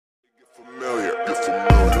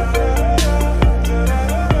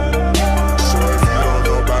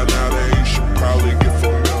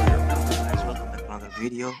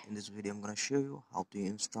video. In this video, I'm gonna show you how to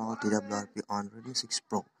install TWRP on Redmi 6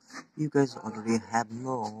 Pro. You guys already have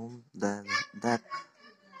known that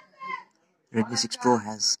Redmi 6 Pro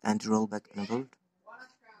has anti-rollback enabled.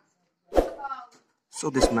 So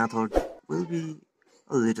this method will be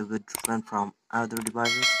a little bit different from other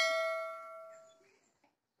devices.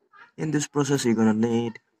 In this process, you're gonna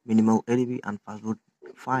need minimal ADB and Fastboot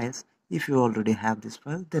files. If you already have this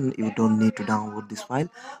file, then you don't need to download this file.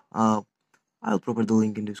 I'll provide the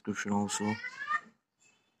link in the description also.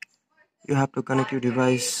 You have to connect your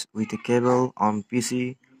device with a cable on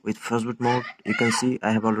PC with Fastboot mode. You can see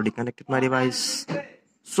I have already connected my device.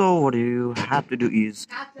 So what you have to do is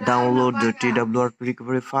download the TWRP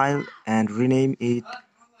recovery file and rename it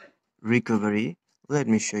recovery. Let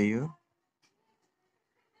me show you.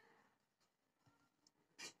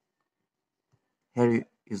 Here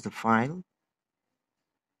is the file.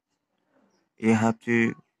 You have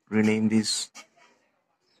to rename this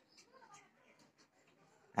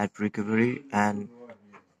at recovery, and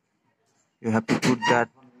you have to put that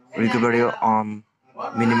recovery on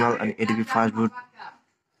minimal and ADB Fastboot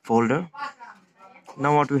folder.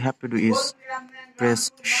 Now what we have to do is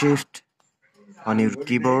press shift on your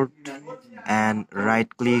keyboard and right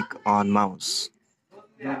click on mouse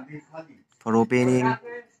for opening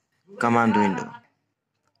command window.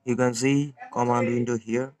 You can see command window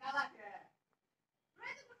here.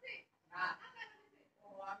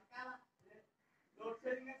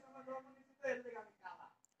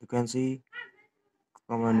 You can see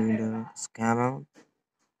command window scanner.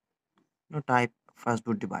 Now type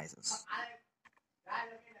Fastboot devices.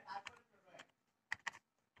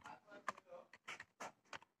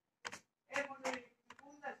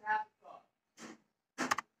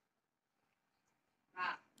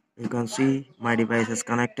 You can see my device is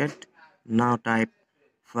connected. Now type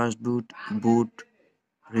Fastboot boot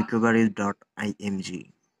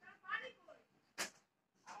recovery.img.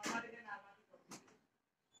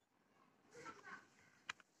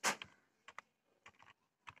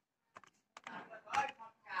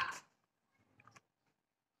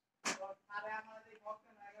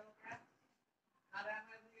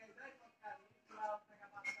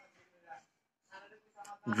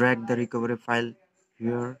 Drag the recovery file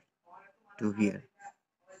here to here.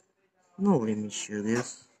 Now let me show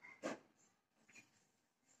this.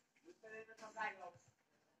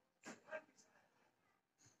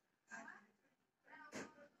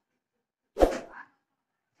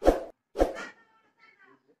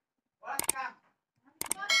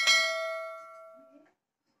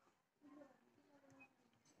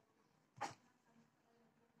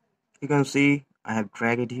 You can see I have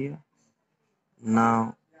dragged it here.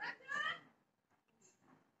 Now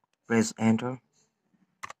press enter.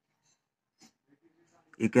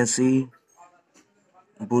 You can see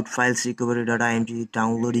boot files recovery.img,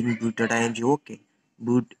 downloading boot.img, okay.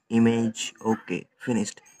 Boot image, okay,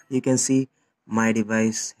 finished. You can see my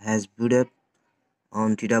device has boot up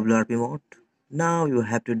on TWRP mode. Now you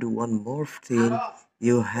have to do one more thing.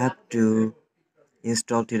 You have to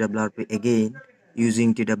install TWRP again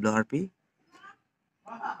using TWRP.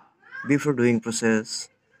 Before doing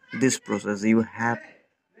this process, you have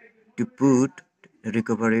to put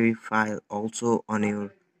recovery file also on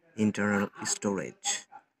your internal storage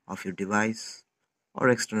of your device or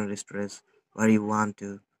external storage where you want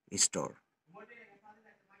to store.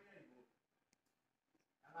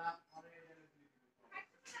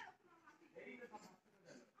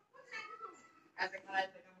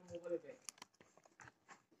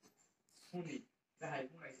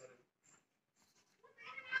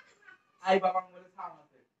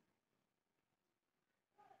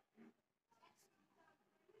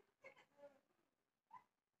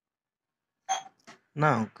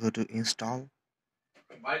 Now go to install.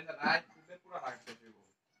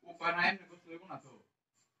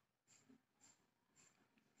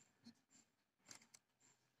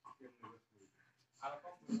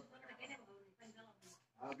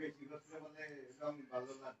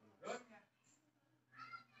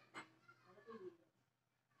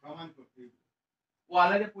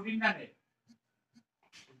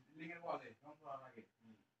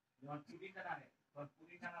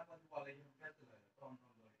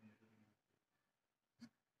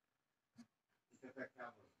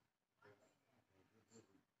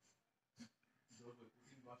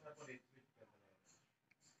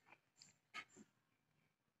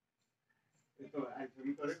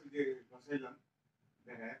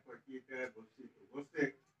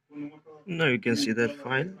 Now you can see that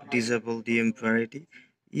file, disable DM priority.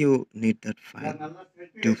 You need that file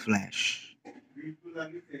to flash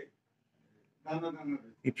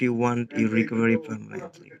if you want your recovery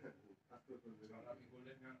permanently.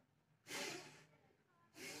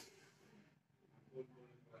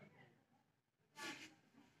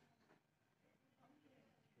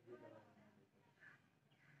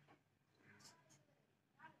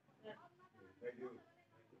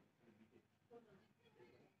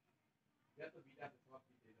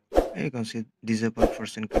 You can see disable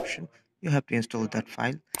first encryption. You have to install that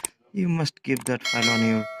file. You must keep that file on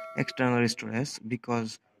your external storage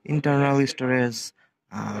because internal storage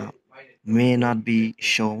uh, may not be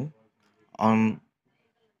shown on.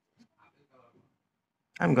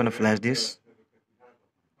 I'm gonna flash this.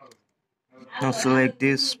 Now select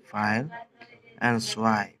this file and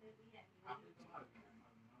swipe.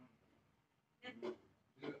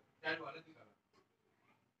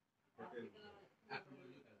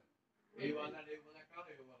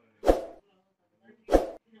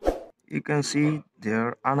 You can see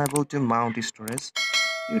they're unable to mount storage.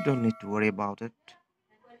 You don't need to worry about it.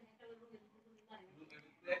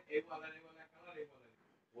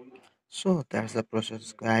 So that's the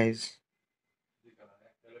process, guys.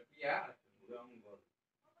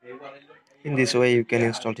 In this way, you can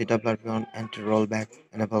install Twrp on anti-rollback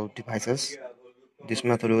enabled devices. This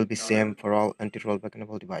method will be same for all anti-rollback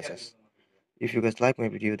enabled devices. If you guys like my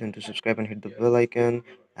video, then to subscribe and hit the bell icon.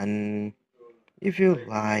 And if you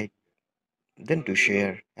like, then to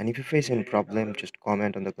share. And if you face any problem, just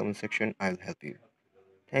comment on the comment section. I'll help you.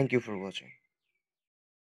 Thank you for watching.